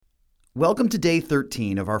Welcome to day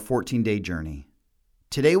 13 of our 14-day journey.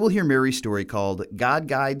 Today we'll hear Mary's story called God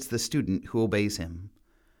Guides the Student Who Obeys Him.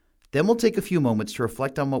 Then we'll take a few moments to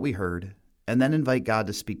reflect on what we heard and then invite God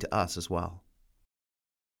to speak to us as well.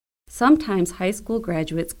 Sometimes high school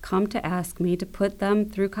graduates come to ask me to put them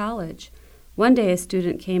through college. One day a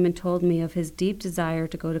student came and told me of his deep desire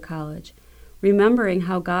to go to college. Remembering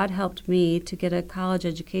how God helped me to get a college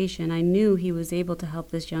education, I knew He was able to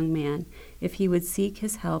help this young man if he would seek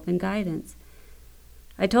His help and guidance.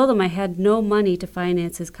 I told him I had no money to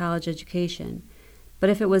finance his college education, but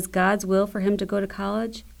if it was God's will for him to go to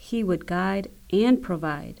college, He would guide and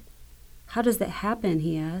provide. How does that happen,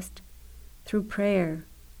 he asked. Through prayer,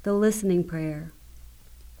 the listening prayer.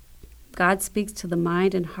 God speaks to the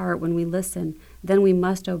mind and heart when we listen, then we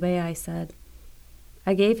must obey, I said.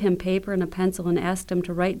 I gave him paper and a pencil and asked him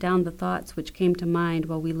to write down the thoughts which came to mind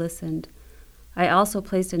while we listened. I also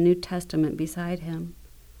placed a New Testament beside him.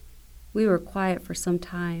 We were quiet for some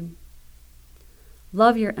time.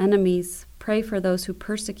 Love your enemies, pray for those who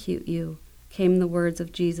persecute you, came the words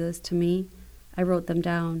of Jesus to me. I wrote them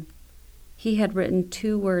down. He had written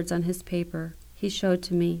 2 words on his paper. He showed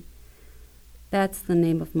to me. That's the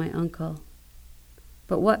name of my uncle.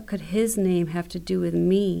 But what could his name have to do with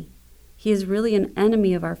me? He is really an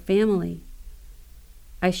enemy of our family.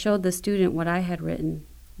 I showed the student what I had written.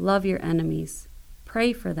 Love your enemies.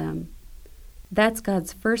 Pray for them. That's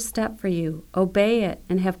God's first step for you. Obey it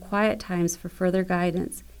and have quiet times for further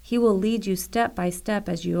guidance. He will lead you step by step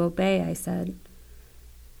as you obey, I said.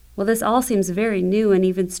 Well, this all seems very new and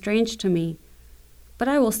even strange to me. But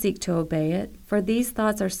I will seek to obey it, for these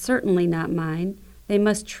thoughts are certainly not mine. They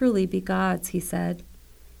must truly be God's, he said.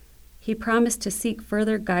 He promised to seek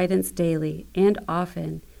further guidance daily and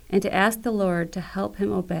often, and to ask the Lord to help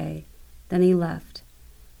him obey. Then he left.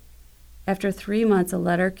 After 3 months, a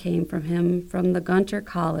letter came from him from the Gunter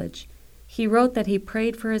College. He wrote that he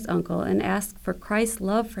prayed for his uncle and asked for Christ's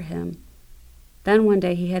love for him. Then one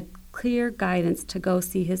day he had clear guidance to go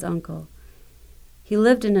see his uncle. He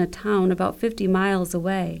lived in a town about 50 miles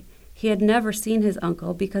away. He had never seen his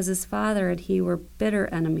uncle because his father and he were bitter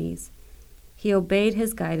enemies. He obeyed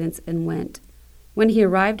his guidance and went. When he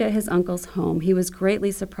arrived at his uncle's home, he was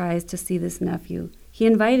greatly surprised to see this nephew. He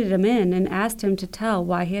invited him in and asked him to tell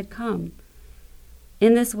why he had come.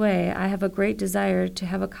 In this way, I have a great desire to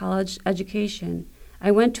have a college education.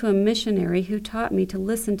 I went to a missionary who taught me to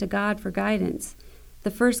listen to God for guidance.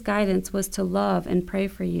 The first guidance was to love and pray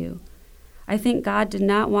for you. I think God did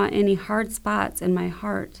not want any hard spots in my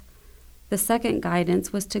heart. The second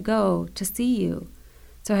guidance was to go to see you.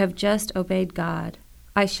 So I have just obeyed God.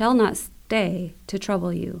 I shall not stay to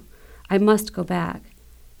trouble you. I must go back.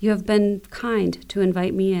 You have been kind to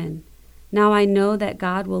invite me in. Now I know that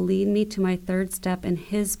God will lead me to my third step in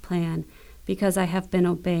His plan because I have been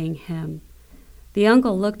obeying Him. The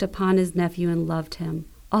uncle looked upon his nephew and loved him.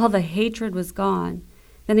 All the hatred was gone.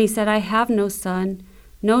 Then he said, I have no son,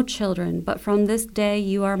 no children, but from this day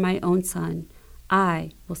you are my own son.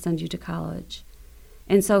 I will send you to college.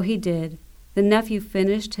 And so he did. The nephew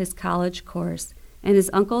finished his college course, and his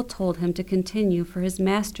uncle told him to continue for his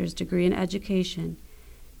master's degree in education.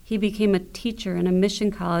 He became a teacher in a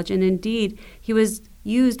mission college, and indeed, he was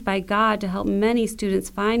used by God to help many students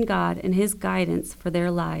find God and His guidance for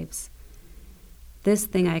their lives. This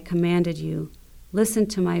thing I commanded you, listen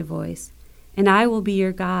to my voice, and I will be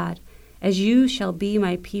your God, as you shall be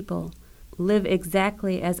my people. Live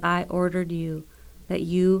exactly as I ordered you, that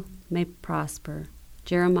you may prosper.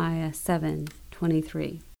 Jeremiah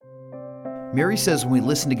 7:23. Mary says when we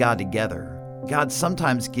listen to God together, God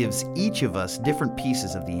sometimes gives each of us different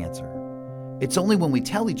pieces of the answer. It's only when we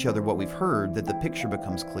tell each other what we've heard that the picture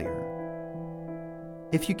becomes clear.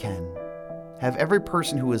 If you can, have every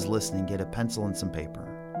person who is listening get a pencil and some paper.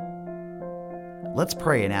 Let's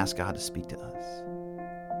pray and ask God to speak to us.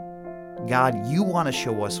 God, you want to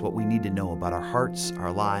show us what we need to know about our hearts,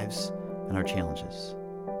 our lives, and our challenges.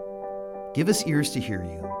 Give us ears to hear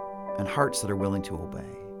you and hearts that are willing to obey.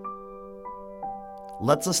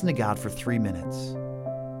 Let's listen to God for 3 minutes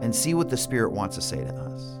and see what the Spirit wants to say to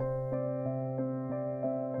us.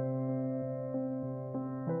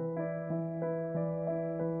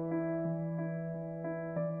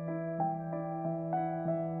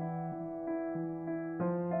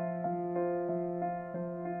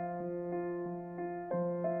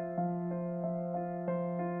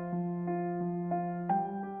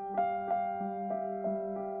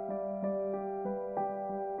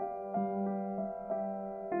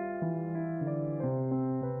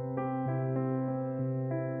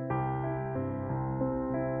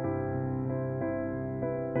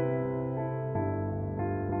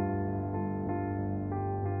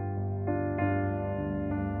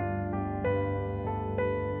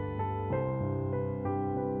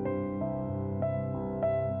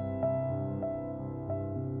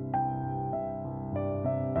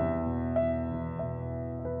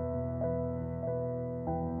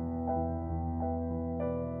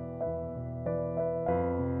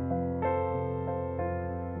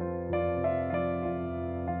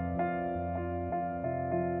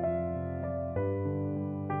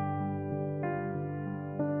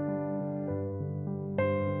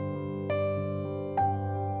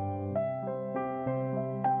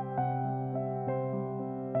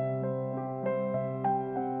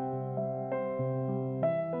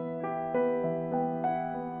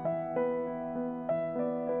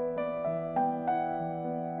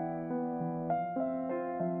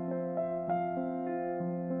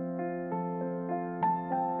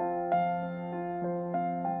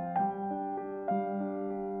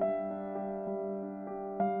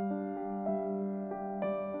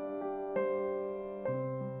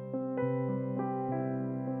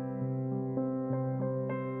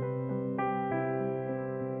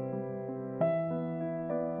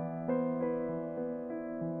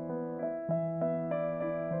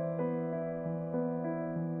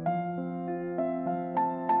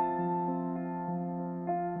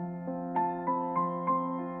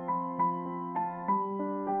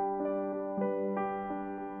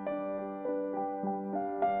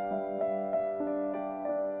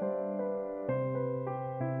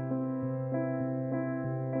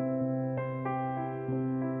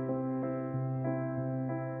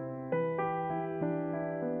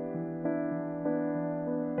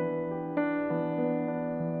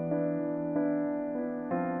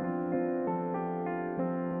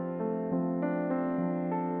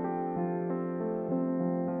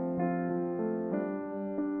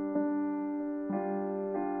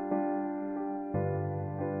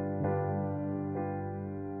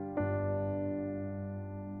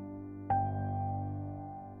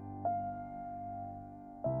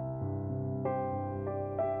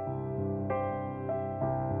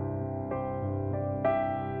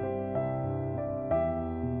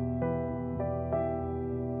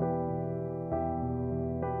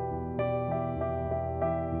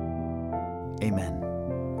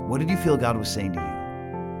 Amen. What did you feel God was saying to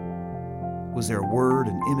you? Was there a word,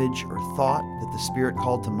 an image, or thought that the Spirit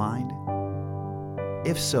called to mind?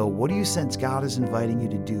 If so, what do you sense God is inviting you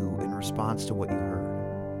to do in response to what you heard?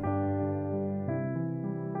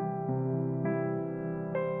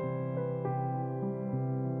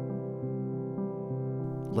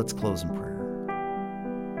 Let's close in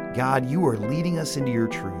prayer. God, you are leading us into your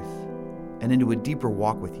truth and into a deeper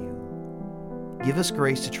walk with you. Give us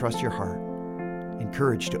grace to trust your heart and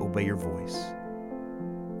courage to obey your voice.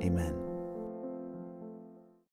 Amen.